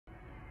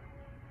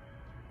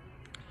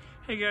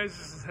Hey guys,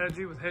 this is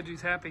Hedgie with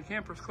Hedgie's Happy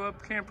Campers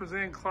Club, Campers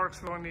in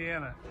Clarksville,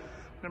 Indiana.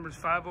 Number's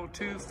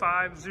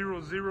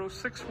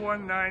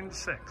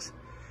 502-500-6196.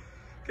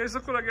 Guys,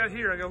 look what I got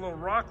here. I got a little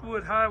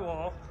Rockwood high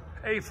wall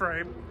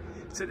A-frame.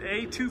 It's an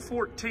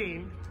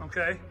A214,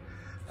 okay?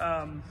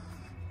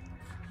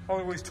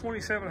 Only weighs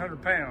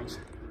 2,700 pounds.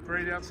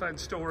 Great outside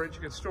storage.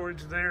 You got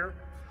storage there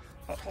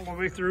all the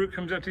way through. It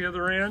comes out the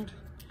other end.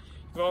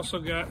 You've also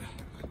got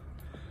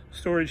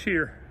storage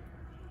here.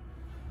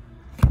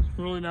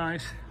 Really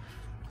nice.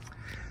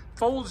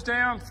 Folds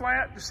down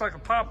flat, just like a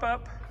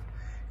pop-up.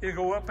 It'll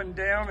go up and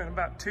down in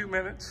about 2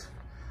 minutes.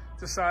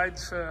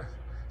 The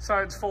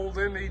sides fold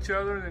into each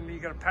other, and then you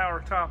got a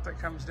power top that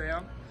comes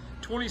down.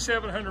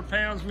 2,700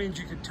 pounds means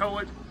you can tow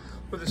it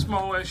with a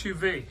small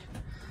SUV.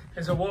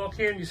 As I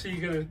walk in, you see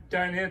you got a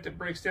dinette that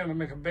breaks down to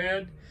make a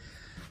bed.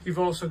 You've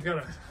also got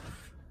a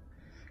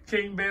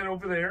king bed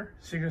over there,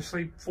 so you can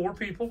sleep 4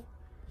 people.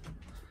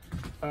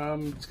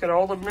 It's got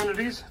all the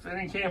amenities of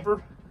any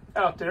camper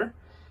out there.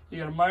 You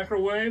got a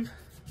microwave,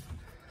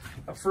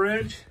 a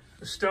fridge,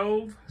 a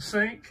stove, a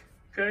sink,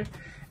 okay?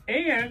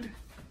 And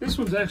this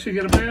one's actually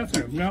got a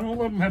bathroom. Not all of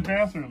them have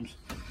bathrooms,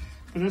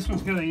 but this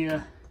one's got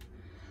a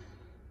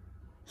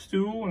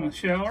stool and a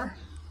shower.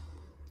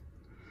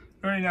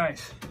 Very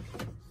nice.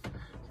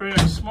 Very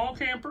nice. Small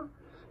camper.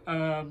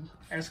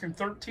 Asking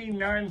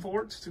 $13,900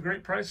 for it. It's a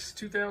great price. It's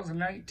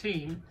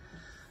 2019.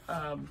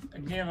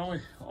 Again,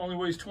 only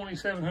weighs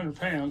 2,700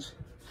 pounds.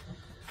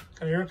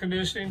 Got air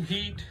conditioning,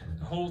 heat,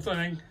 the whole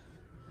thing.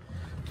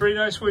 Very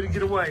nice way to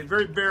get away.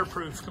 Very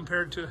bear-proof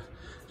compared to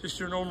just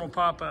your normal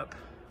pop-up.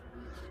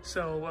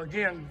 So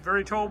again,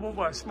 very towable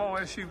by a small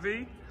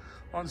SUV.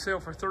 On sale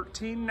for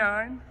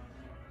 $13,900.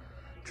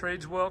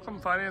 Trades welcome,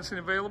 financing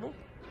available.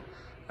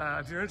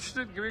 If you're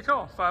interested, give me a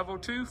call,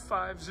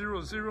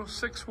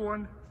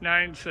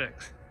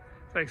 502-500-6196.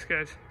 Thanks,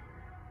 guys.